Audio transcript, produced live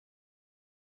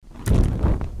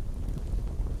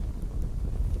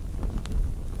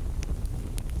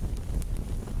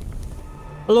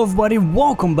Hello everybody,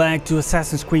 welcome back to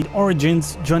Assassin's Creed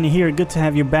Origins. Jonny here, good to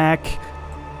have you back.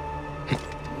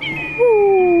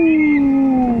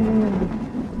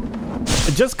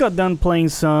 I just got done playing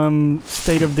some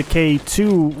State of Decay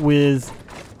 2 with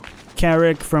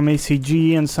Carrick from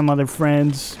ACG and some other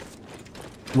friends.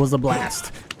 It was a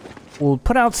blast. We'll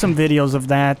put out some videos of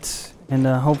that, and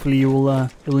hopefully you'll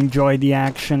enjoy the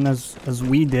action as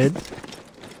we did.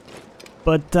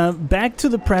 But back to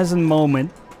the present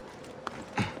moment.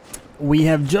 We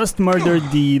have just murdered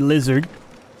the lizard,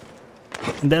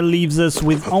 and that leaves us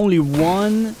with only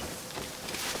one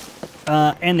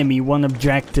enemy, one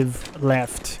objective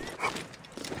left.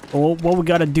 What we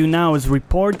gotta do now is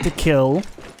report the kill,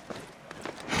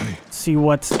 see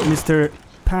what Mr.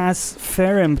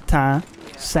 Pasferemta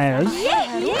says.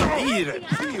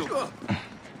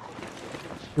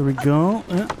 Here we go.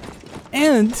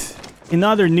 And in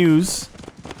other news,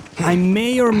 I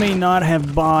may or may not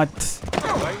have bought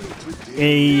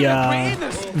a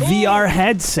VR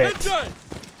headset.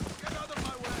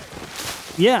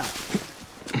 Yeah,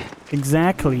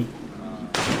 exactly.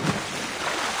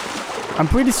 I'm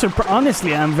pretty surprised.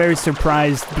 Honestly, I'm very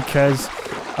surprised because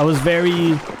I was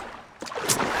very,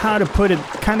 how to put it,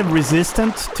 kind of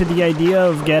resistant to the idea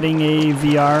of getting a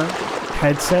VR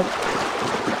headset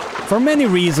for many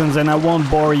reasons, and I won't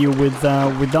bore you with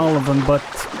all of them, but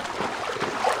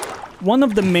one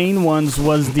of the main ones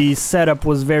was the setup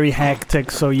was very hectic,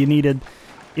 so you needed,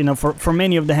 you know, for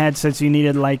many of the headsets you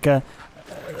needed like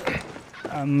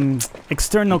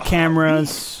external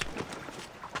cameras,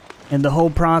 and the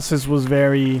whole process was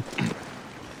very,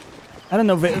 I don't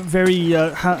know, very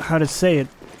how to say it,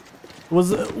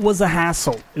 was a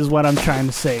hassle is what I'm trying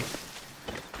to say.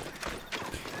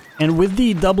 And with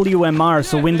the WMR,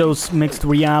 so Windows Mixed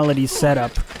Reality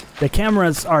setup, the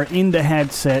cameras are in the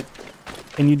headset,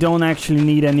 and you don't actually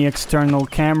need any external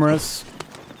cameras.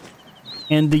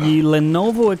 And the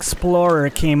Lenovo Explorer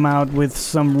came out with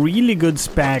some really good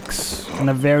specs and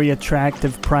a very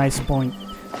attractive price point.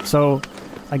 So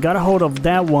I got a hold of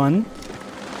that one.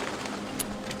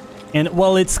 And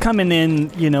well, it's coming in,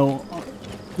 you know,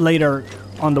 later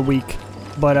on the week.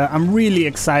 But I'm really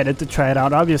excited to try it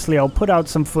out. Obviously, I'll put out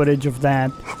some footage of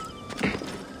that.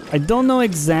 I don't know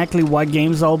exactly what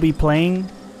games I'll be playing,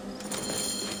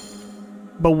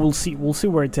 but we'll see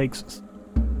where it takes us.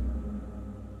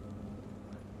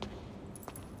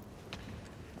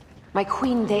 My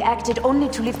queen, they acted only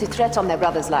to lift the threat on their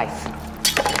brother's life.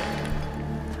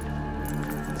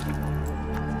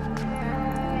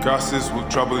 Curses will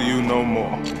trouble you no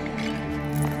more.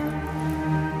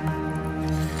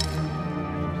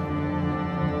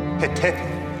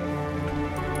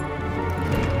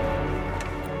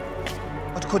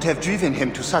 What could have driven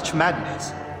him to such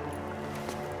madness?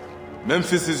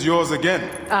 Memphis is yours again.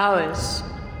 Ours.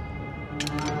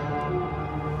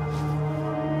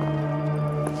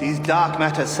 These dark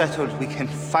matters settled, we can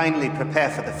finally prepare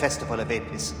for the festival of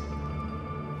Apis.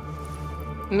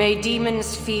 May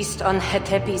demons feast on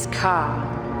Hetepi's car.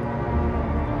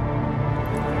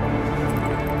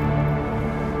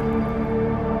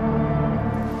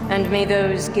 And may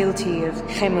those guilty of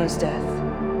Chemo's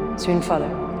death soon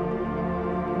follow.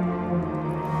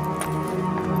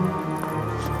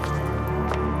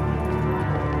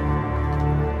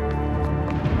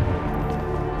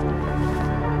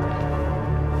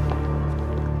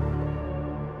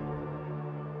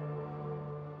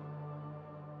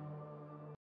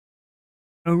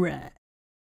 Alright.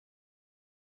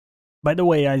 By the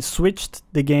way, I switched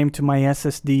the game to my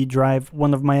SSD drive,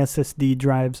 one of my SSD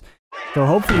drives, so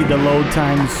hopefully the load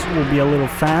times will be a little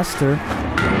faster.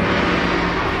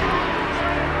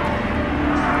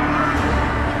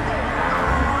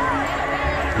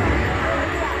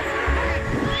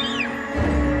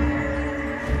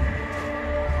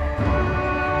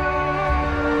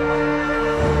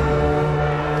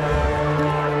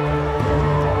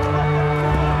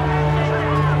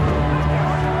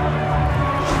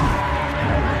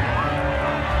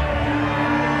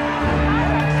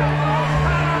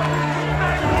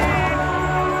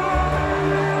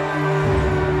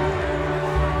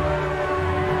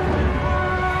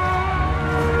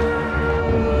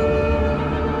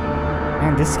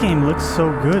 This game looks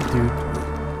so good, dude.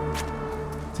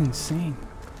 It's insane.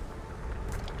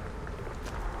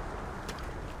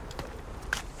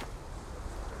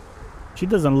 She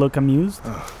doesn't look amused.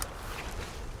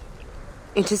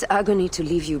 It is agony to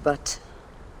leave you, but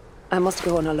I must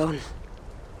go on alone.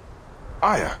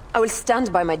 Aya, I will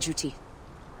stand by my duty.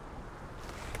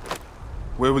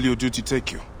 where will your duty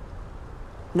take you?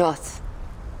 North,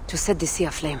 to set the sea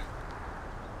aflame.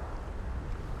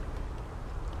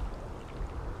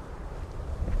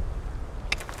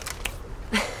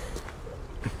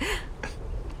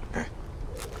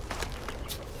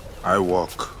 I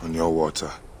walk on your water.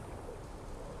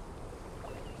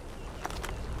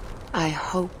 I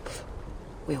hope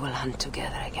we will hunt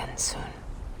together again soon.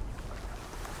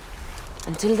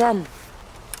 Until then,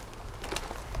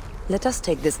 let us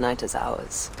take this night as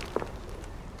ours.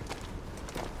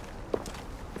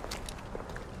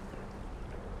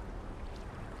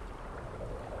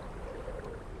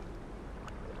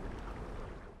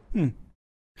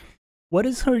 What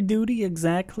is her duty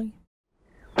exactly?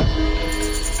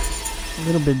 A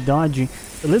little bit dodgy.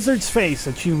 The Lizard's Face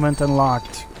achievement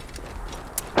unlocked.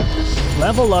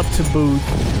 Level up to boot.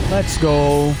 Let's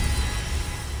go.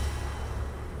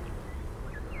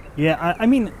 Yeah, I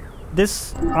mean,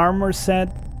 this armor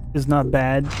set is not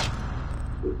bad.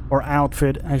 Or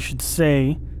outfit, I should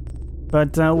say.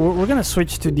 But we're gonna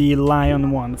switch to the Lion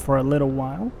one for a little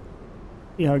while.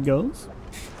 See how it goes.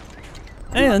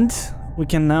 And we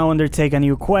can now undertake a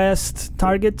new quest.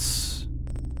 Targets.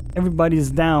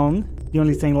 Everybody's down. The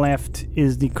only thing left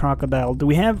is the crocodile. Do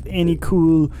we have any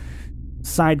cool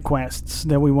side quests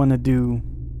that we want to do?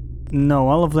 No,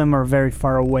 all of them are very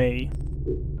far away.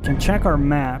 We can check our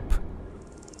map.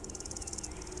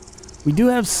 We do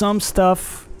have some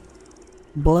stuff.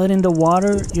 Blood in the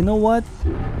water. You know what?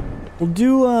 We'll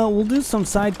do some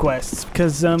side quests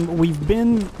because we've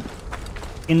been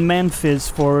in Memphis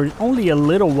for only a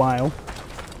little while.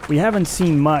 We haven't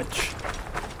seen much.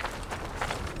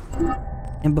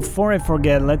 And before I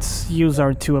forget, let's use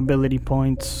our 2 ability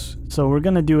points. So we're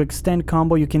gonna do extend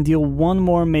combo. You can deal 1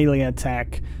 more melee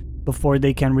attack before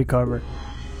they can recover.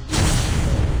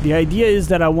 The idea is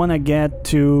that I want to get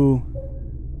to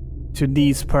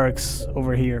these perks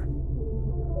over here.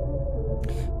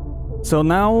 So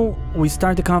now we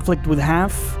start the conflict with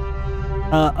half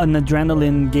an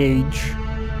adrenaline gauge.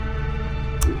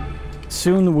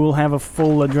 Soon we'll have a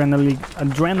full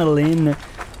adrenaline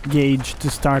gauge to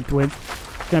start with.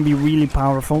 It's gonna be really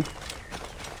powerful.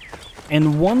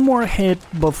 And 1 more hit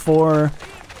before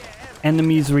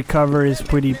enemies recover is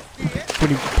pretty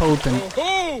potent.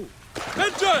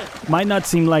 Might not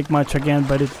seem like much again,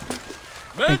 but I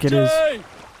think it is.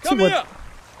 Come here.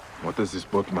 What does this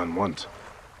boatman want?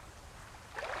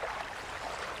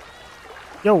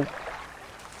 Yo,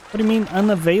 what do you mean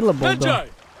unavailable though?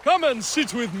 Come and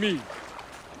sit with me.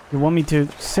 You want me to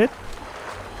sit?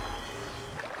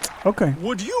 Okay.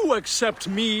 Would you accept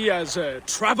me as a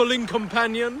traveling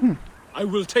companion? I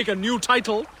will take a new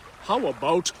title. How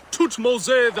about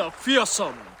Tutmose the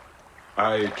Fearsome?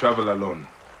 I travel alone.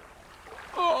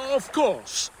 Of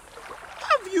course.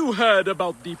 Have you heard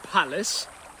about the palace?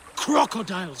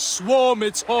 Crocodiles swarm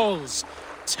its halls.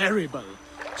 Terrible.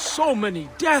 So many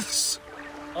deaths.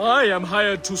 I am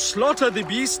hired to slaughter the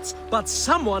beasts, but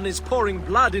someone is pouring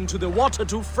blood into the water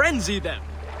to frenzy them.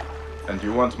 And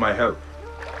you want my help?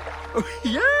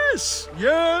 Yes,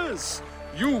 yes.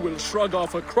 You will shrug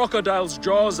off a crocodile's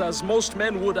jaws as most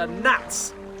men would a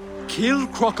gnat's. Kill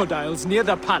crocodiles near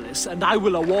the palace and I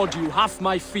will award you half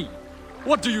my fee.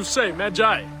 What do you say,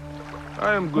 Magi?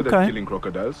 I am good at killing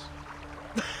crocodiles.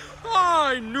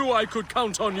 I knew I could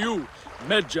count on you.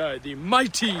 Magi the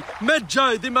mighty,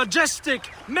 Magi the majestic,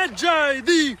 Magi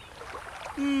the...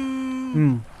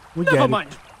 Never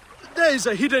mind. There is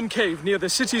a hidden cave near the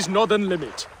city's northern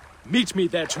limit. Meet me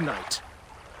there tonight.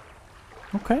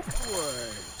 Okay.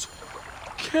 Wait.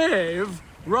 Cave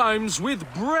rhymes with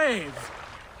brave.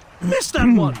 Missed that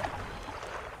one.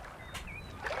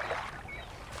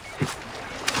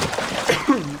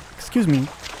 Excuse me.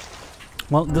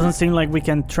 Well, it doesn't seem like we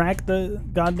can track the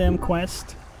goddamn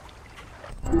quest.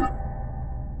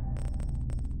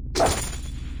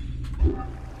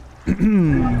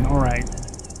 Alright.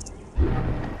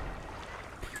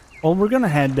 Well, we're gonna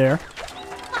head there.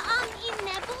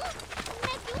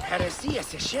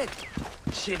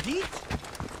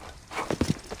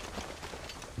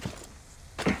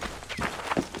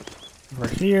 Over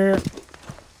here.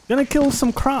 Gonna kill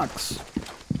some crocs.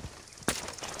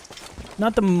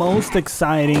 Not the most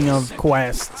exciting of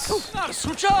quests.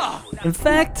 In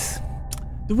fact,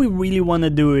 do we really want to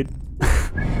do it?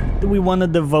 Do we want to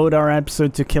devote our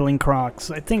episode to killing crocs?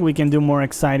 I think we can do more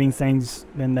exciting things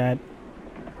than that.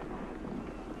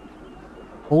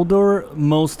 Odor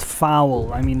most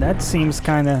foul. I mean, that seems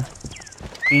kind of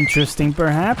interesting,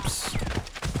 perhaps.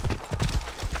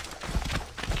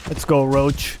 Let's go,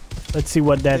 Roach. Let's see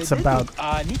what that's about.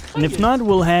 And if not,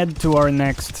 we'll head to our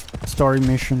next story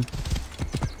mission.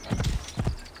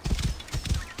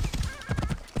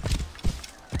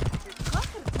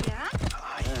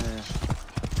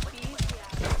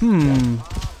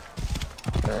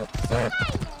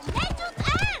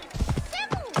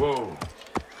 Whoa.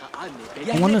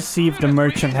 I want to see if the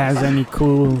merchant has any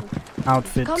cool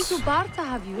outfits. Come to Barta,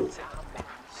 have you?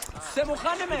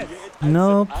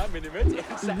 Nope.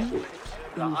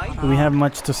 Do we have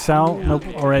much to sell? Nope,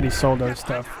 already sold our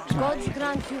stuff. Gods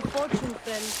grant you fortune,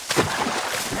 friend.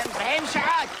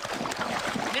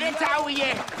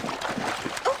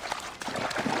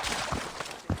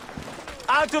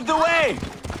 Out of the way!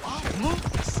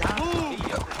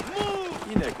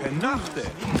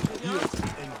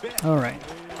 Alright.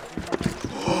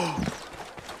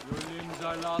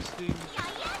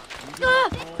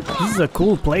 This is a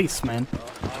cool place, man.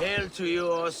 Hail to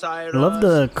you, Osiris. I love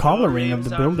the coloring of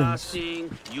the buildings.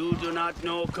 You do not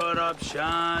know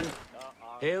corruption.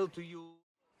 Hail to you.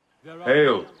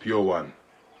 Hail, pure one.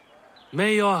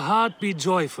 May your heart be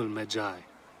joyful, Magi.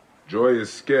 Joy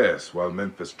is scarce while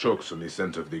Memphis chokes on the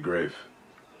scent of the grave.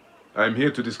 I am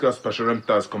here to discuss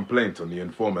Pasharemta's complaint on the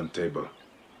informant table.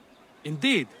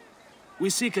 Indeed. We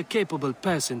seek a capable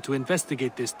person to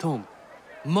investigate this tomb.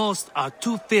 Most are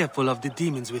too fearful of the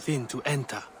demons within to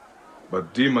enter.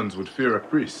 But demons would fear a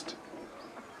priest.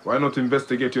 Why not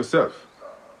investigate yourself?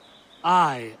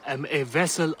 I am a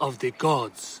vessel of the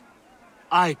gods.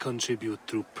 I contribute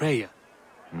through prayer.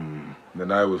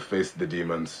 Then I will face the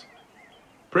demons.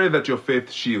 Pray that your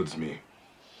faith shields me.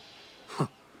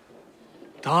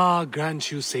 Ta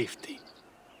grant you safety.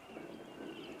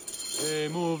 They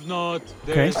move not,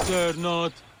 they stir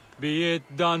not. Be it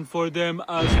done for them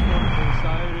as for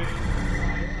Osiris.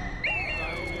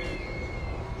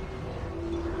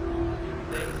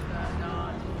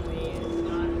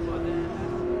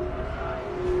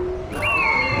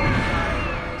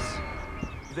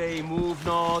 They move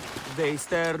not, they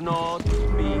stir not.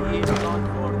 Be it done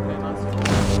for them as for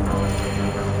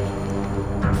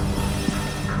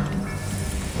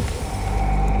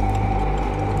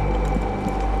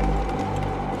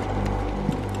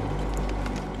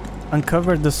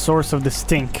Uncover the source of the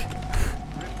stink.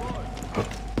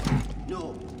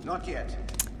 No, not yet.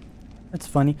 That's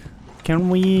funny. Can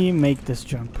we make this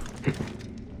jump?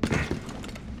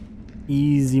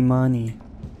 Easy money.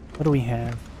 What do we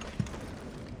have?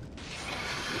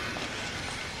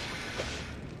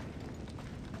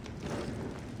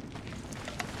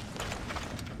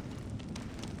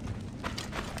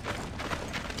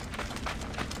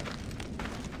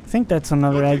 I think that's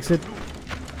another exit.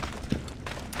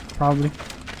 Probably.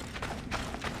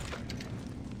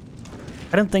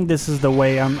 I don't think this is the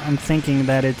way. I'm thinking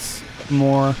that it's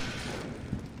more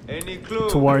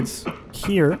towards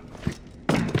here.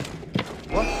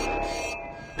 what?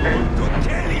 To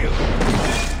tell you.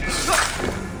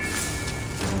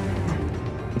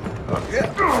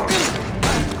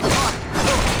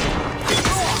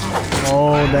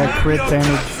 Oh, that crit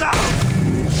damage.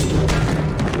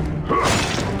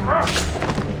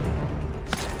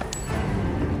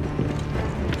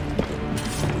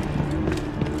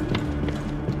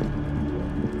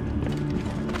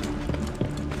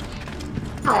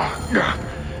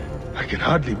 I can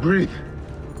hardly breathe.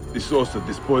 The source of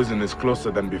this poison is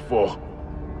closer than before.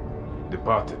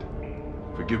 Departed,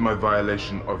 forgive my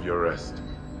violation of your rest.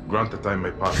 Grant that I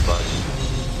may pass by.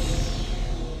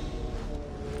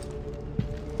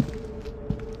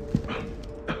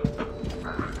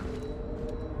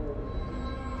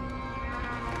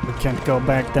 We can't go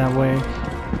back that way.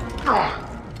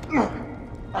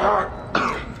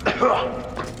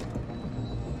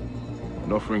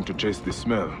 An offering to chase the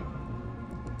smell.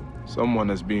 Someone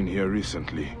has been here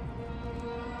recently.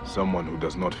 Someone who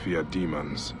does not fear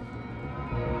demons.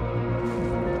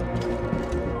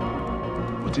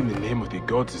 What in the name of the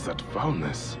gods is that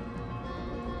foulness?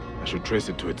 I should trace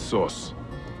it to its source.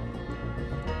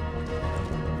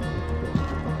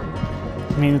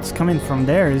 I mean, it's coming from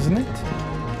there, isn't it?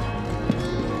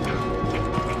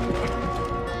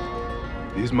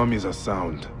 These mummies are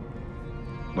sound,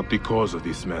 not the cause of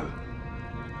the smell.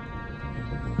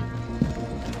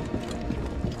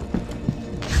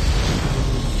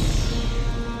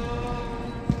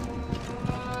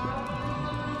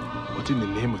 What in the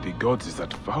name of the gods is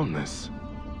that foulness?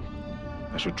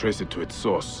 I should trace it to its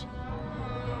source.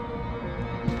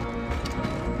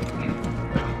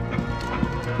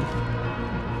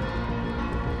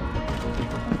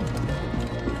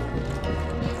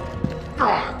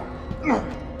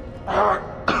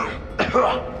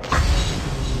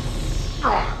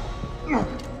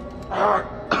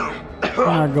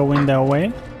 We're not going that way.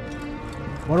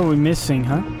 What are we missing,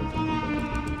 huh?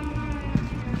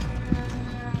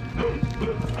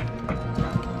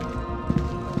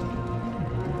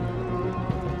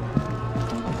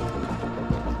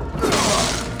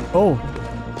 Oh,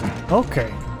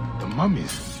 okay. The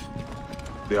mummies.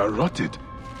 They are rotted.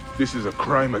 This is a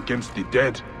crime against the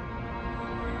dead.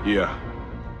 Here,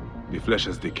 The flesh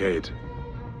has decayed,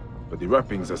 but the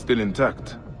wrappings are still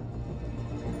intact.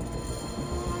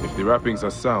 If the wrappings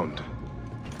are sound,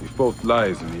 the fault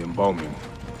lies in the embalming.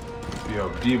 Fear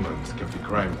of demons kept the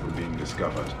crime from being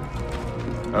discovered.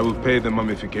 I will pay the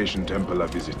mummification temple a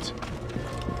visit.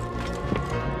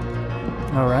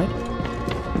 All right.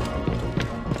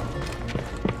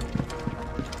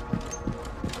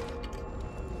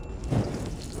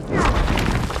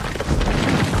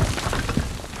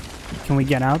 Can we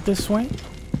get out this way?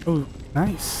 Oh,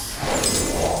 nice.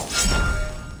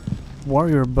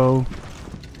 Warrior bow.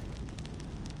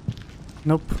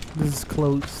 Nope, this is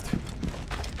closed.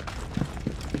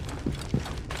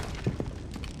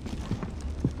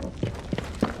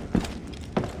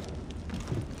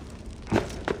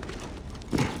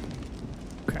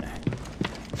 Okay.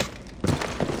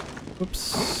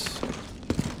 Oops.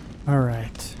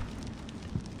 Alright.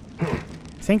 I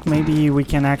think maybe we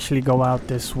can actually go out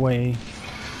this way.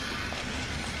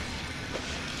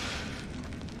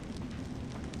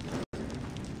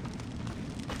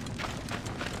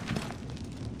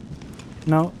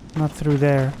 No, not through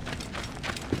there.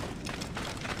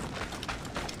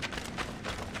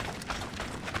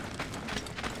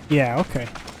 Yeah, okay.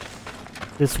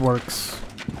 This works.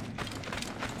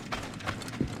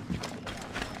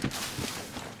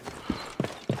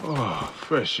 Oh,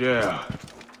 fresh air.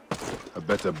 A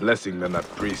better blessing than that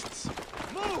priest's.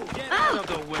 Move! Get out of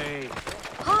the way!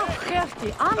 How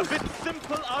hefty, A bit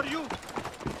simple, are you?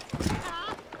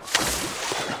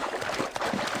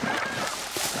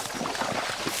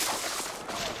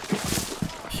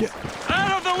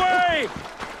 Out of the way!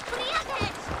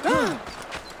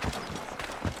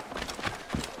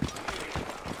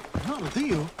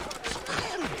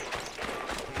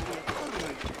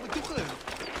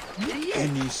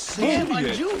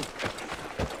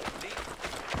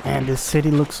 And this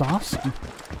city looks awesome.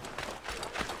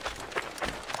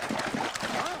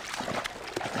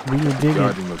 Really dig it.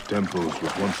 Guarding of temples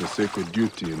was once a sacred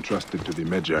duty entrusted to the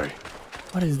Magi.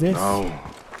 What is this? Now,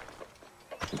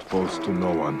 it falls to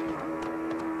no one.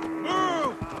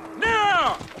 Move!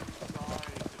 Now!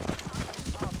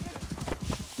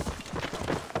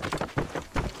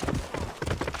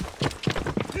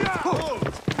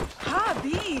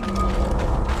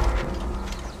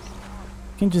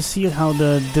 You can just see how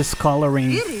the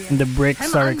discoloring and the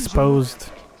bricks are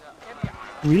exposed.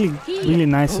 Really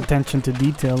nice attention to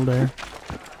detail there.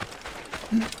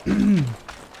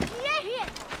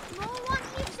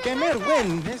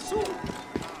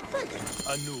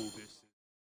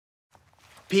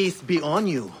 Peace be on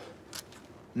you.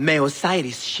 May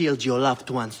Osiris shield your loved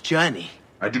one's journey.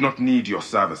 I do not need your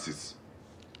services.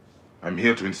 I'm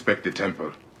here to inspect the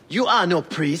temple. You are no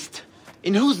priest.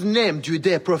 In whose name do you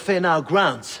dare profane our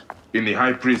grounds? In the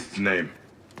High Priest's name.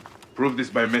 Prove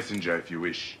this by messenger if you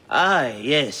wish. Aye,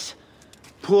 yes.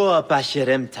 Poor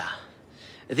Bashiremta.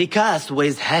 The curse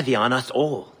weighs heavy on us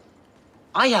all.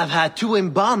 I have had 2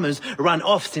 embalmers run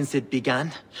off since it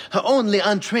began. Only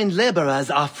untrained laborers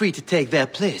are free to take their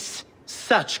place.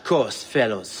 Such course,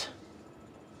 fellows.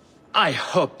 I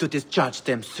hope to discharge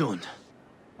them soon.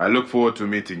 I look forward to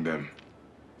meeting them.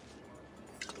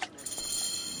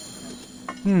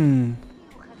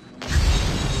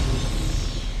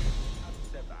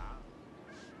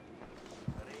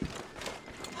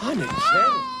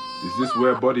 Is this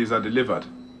where bodies are delivered?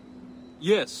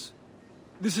 Yes.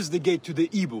 This is the gate to the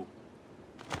Ibu,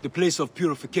 the place of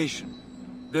purification.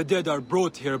 The dead are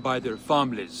brought here by their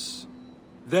families.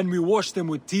 Then we wash them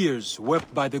with tears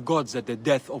wept by the gods at the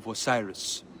death of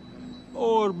Osiris.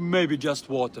 Or maybe just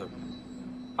water.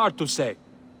 Hard to say.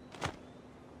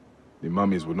 The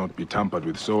mummies would not be tampered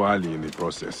with so early in the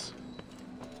process.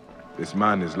 This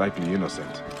man is likely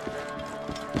innocent.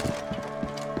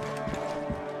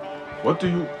 What do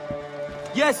you...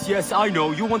 Yes, I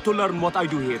know. You want to learn what I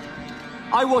do here.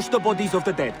 I wash the bodies of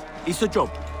the dead. It's a job.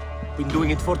 Been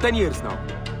doing it for 10 years now.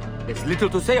 There's little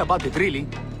to say about it, really.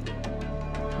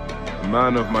 A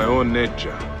man of my own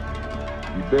nature.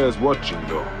 He bears watching,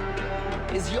 though.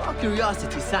 Is your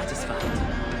curiosity satisfied?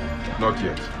 Not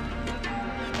yet.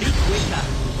 Be quicker.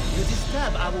 You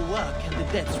disturb our work and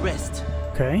the dead's rest.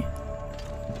 Okay.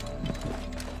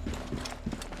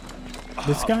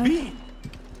 This guy?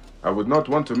 I would not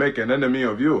want to make an enemy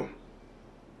of you.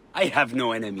 I have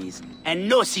no enemies, and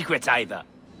no secrets either.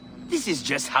 This is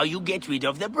just how you get rid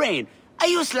of the brain, a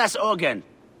useless organ.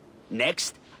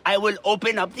 Next, I will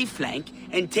open up the flank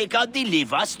and take out the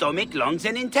liver, stomach, lungs,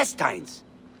 and intestines.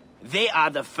 They are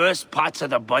the first parts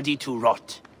of the body to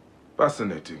rot.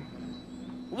 Fascinating.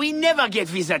 We never get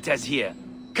visitors here.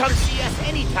 Come see us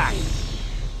anytime.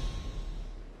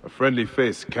 A friendly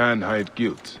face can hide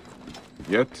guilt.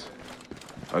 Yet,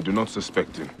 I do not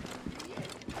suspect him.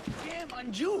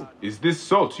 Jew. Is this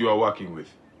salt you are working with?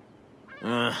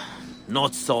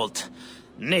 Not salt.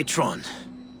 Natron.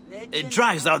 It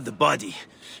dries out the body,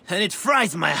 and it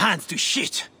fries my hands to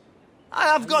shit. I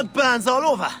have got burns all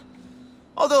over.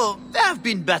 Although, they have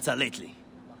been better lately.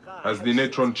 Has the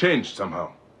natron changed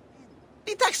somehow?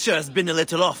 The texture has been a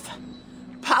little off.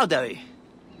 Powdery.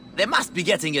 They must be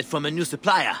getting it from a new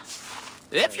supplier.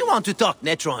 If you want to talk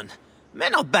natron,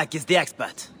 Menobek is the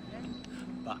expert.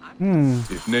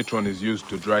 If natron is used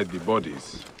to dry the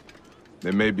bodies,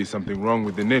 there may be something wrong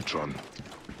with the natron.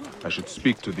 I should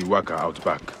speak to the worker out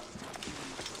back.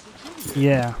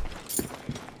 Yeah.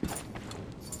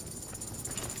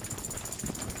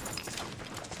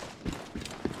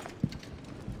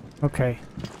 Okay.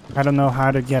 I don't know how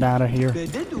to get out of here.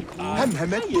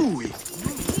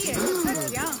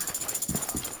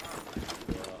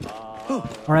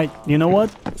 Alright, you know what?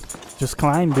 Just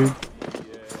climb, dude.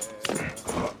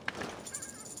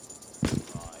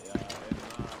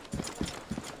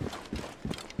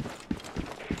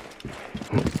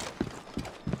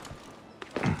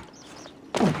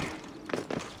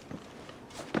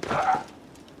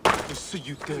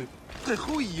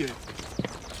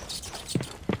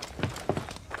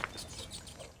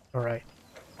 Alright.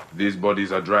 These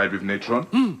bodies are dried with natron?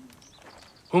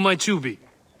 Who might you be?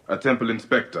 A temple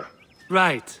inspector.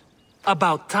 Right.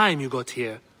 About time you got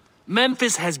here.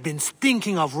 Memphis has been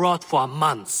stinking of rot for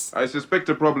months. I suspect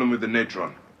a problem with the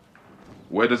natron.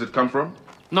 Where does it come from?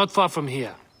 Not far from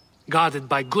here. Guarded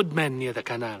by good men near the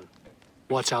canal.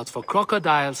 Watch out for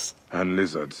crocodiles. And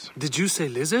lizards. Did you say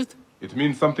lizard? It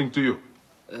means something to you.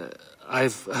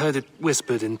 I've heard it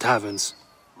whispered in taverns.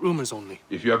 Rumors only.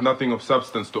 If you have nothing of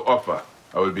substance to offer,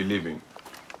 I will be leaving.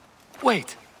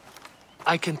 Wait.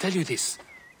 I can tell you this.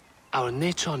 Our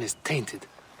natron is tainted.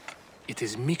 It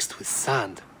is mixed with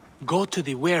sand. Go to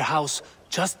the warehouse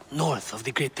just north of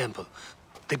the Great Temple.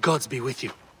 The gods be with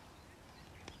you.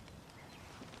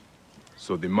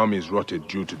 So the mummies rotted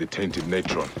due to the tainted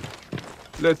natron.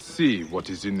 Let's see what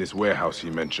is in this warehouse he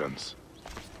mentions.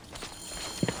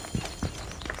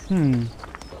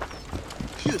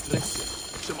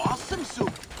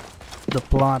 The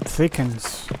plot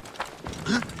thickens.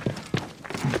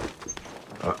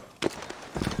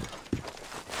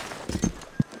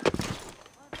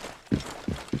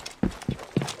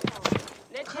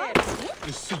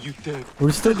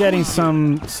 We're still getting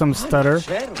some stutter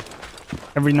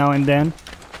every now and then.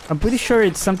 I'm pretty sure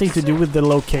it's something to do with the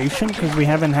location, because we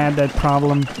haven't had that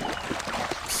problem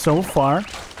so far.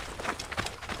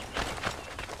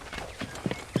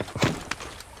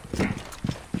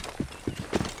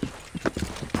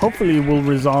 Hopefully it will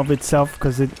resolve itself,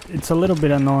 because it's a little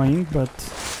bit annoying, but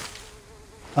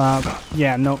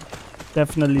yeah, no,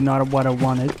 definitely not what I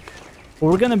wanted. But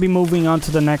we're gonna be moving on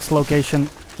to the next location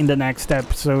in the next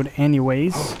episode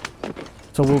anyways,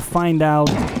 so we'll find out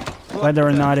whether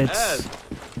or not it's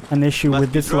an issue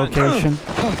with this location.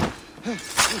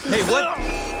 Hey, what?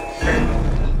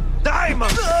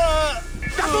 Diamond!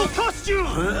 That will cost you!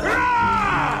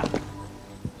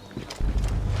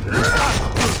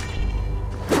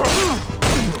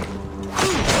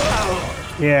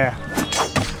 Yeah.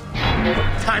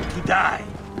 Time to die.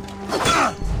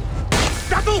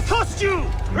 That will cost you!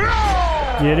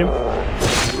 Get him.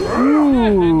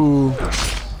 Ooh.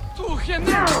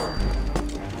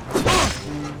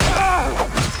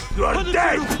 You are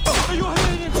dead!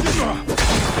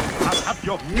 I'll have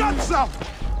your guts out!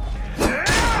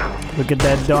 Look at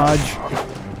that dodge.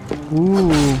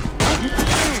 Ooh.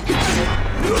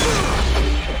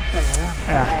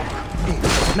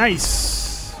 Ah.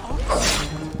 Nice.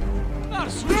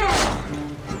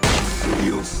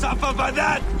 You suffer for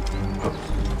that!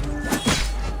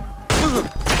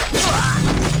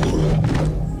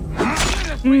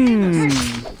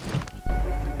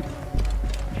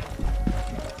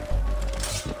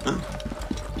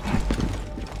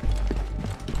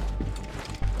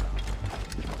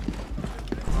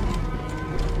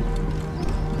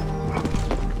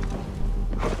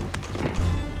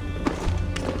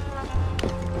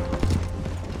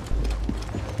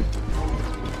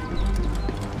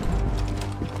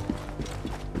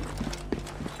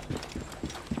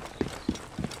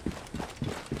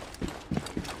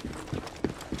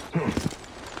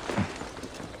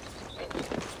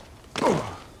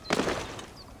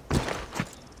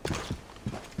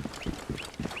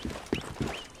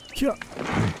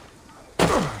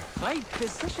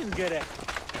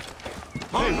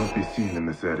 Don't be seen in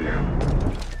this area.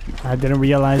 I didn't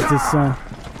realize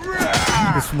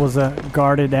this was a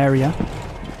guarded area.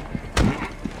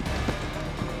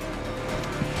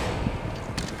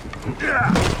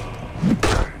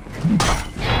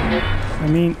 I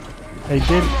mean, I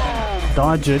did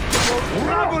dodge it.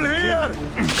 Trouble here!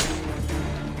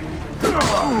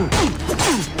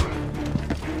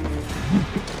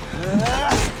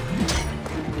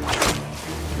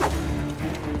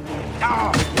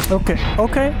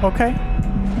 Okay.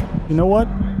 You know what?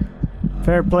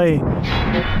 Fair play.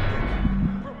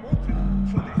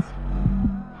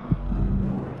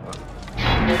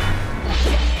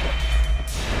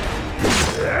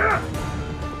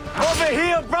 Over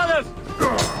here, brothers!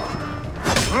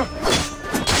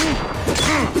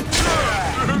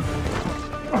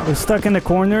 We're stuck in the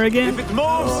corner again? If it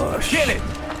moves, kill it!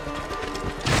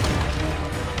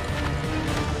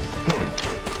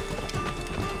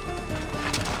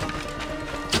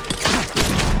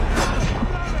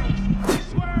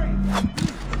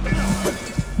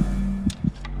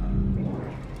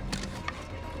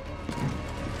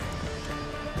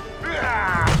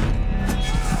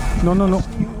 No.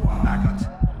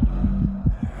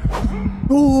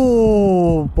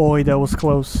 Oh boy, that was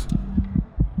close.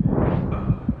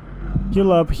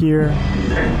 Heal up here.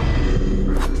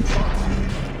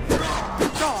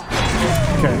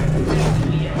 Okay.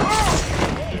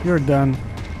 You're done.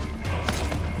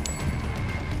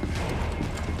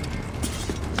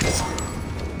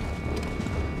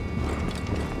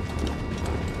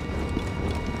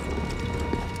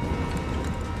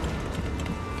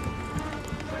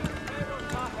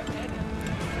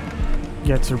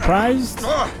 Get surprised.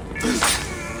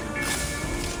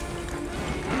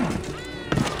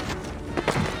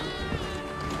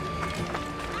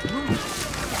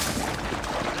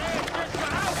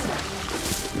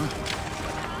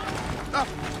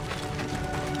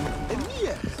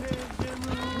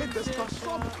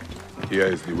 Here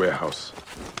is the warehouse.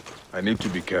 I need to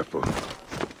be careful.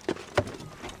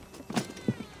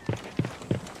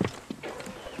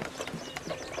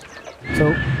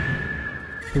 So,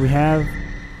 do we have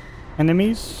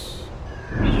enemies?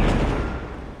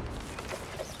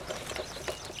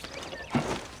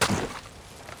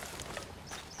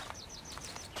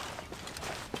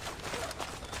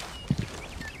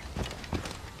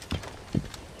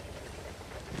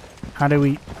 How do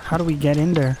we get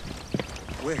in there?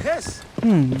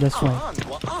 This way.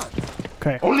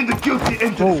 Okay. Only the guilty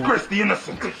enter, disgrace the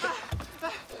innocent.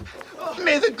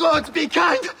 May the gods be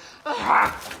kind!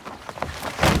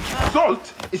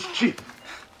 Salt is cheap.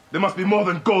 There must be more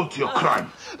than gold to your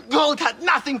crime. Gold had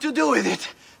nothing to do with it.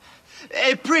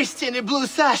 A priest in a blue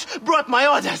sash brought my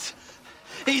orders.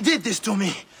 He did this to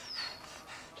me.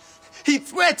 He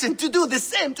threatened to do the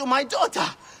same to my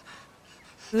daughter.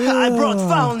 I brought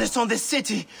foulness on this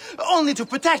city, only to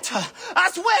protect her. I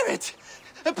swear it!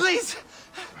 Please!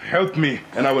 Help me,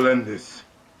 and I will end this.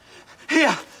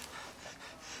 Here!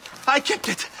 I kept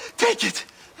it! Take it!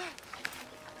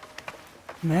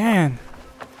 Man.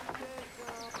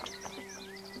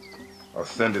 I'll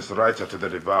send this writer to the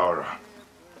Devourer.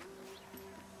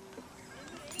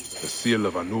 The seal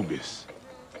of Anubis.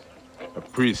 A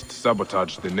priest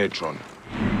sabotaged the Natron.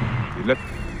 He let...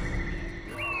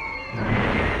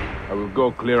 I will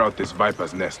go clear out this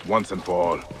viper's nest once and for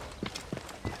all.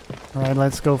 Alright,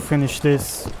 let's go finish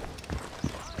this.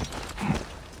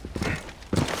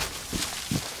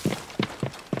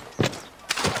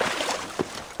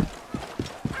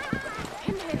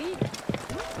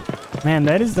 Man,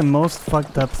 that is the most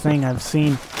fucked up thing I've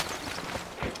seen.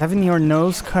 Having your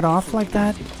nose cut off like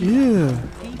that? Ew.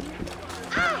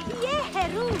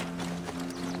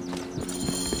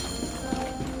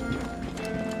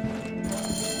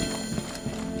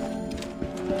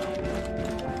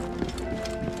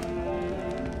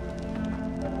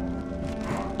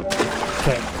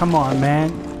 Okay, come on,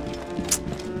 man.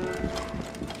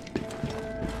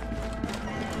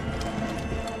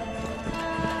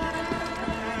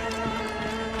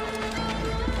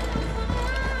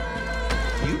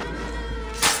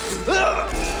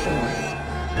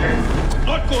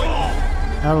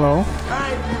 Hello.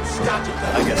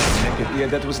 I guess the naked ear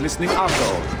that was listening after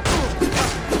all.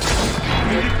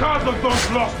 May the cause of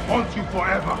those lost haunt you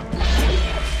forever.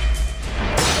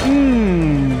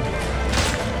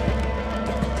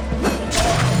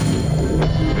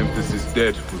 Memphis is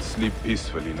dead. We'll sleep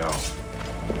peacefully now.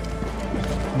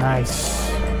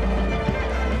 Nice.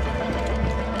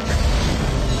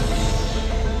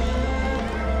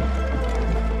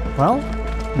 Well,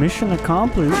 mission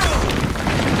accomplished.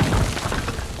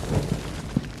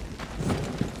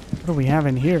 What do we have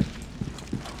in here?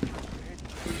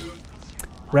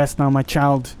 Rest now, my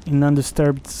child. In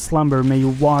undisturbed slumber may you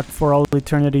walk for all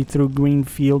eternity through green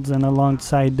fields and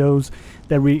alongside those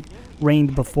that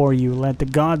reigned before you. Let the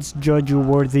gods judge you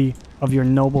worthy of your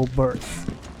noble birth.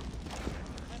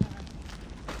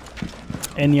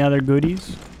 Any other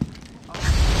goodies?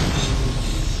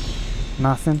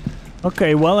 Nothing?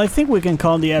 Okay, well, I think we can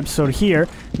call the episode here.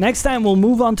 Next time, we'll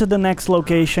move on to the next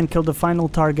location, kill the final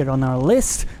target on our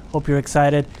list. Hope you're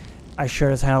excited. I sure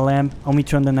as hell am. I'll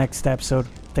meet you on the next episode.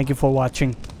 Thank you for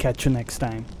watching. Catch you next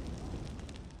time.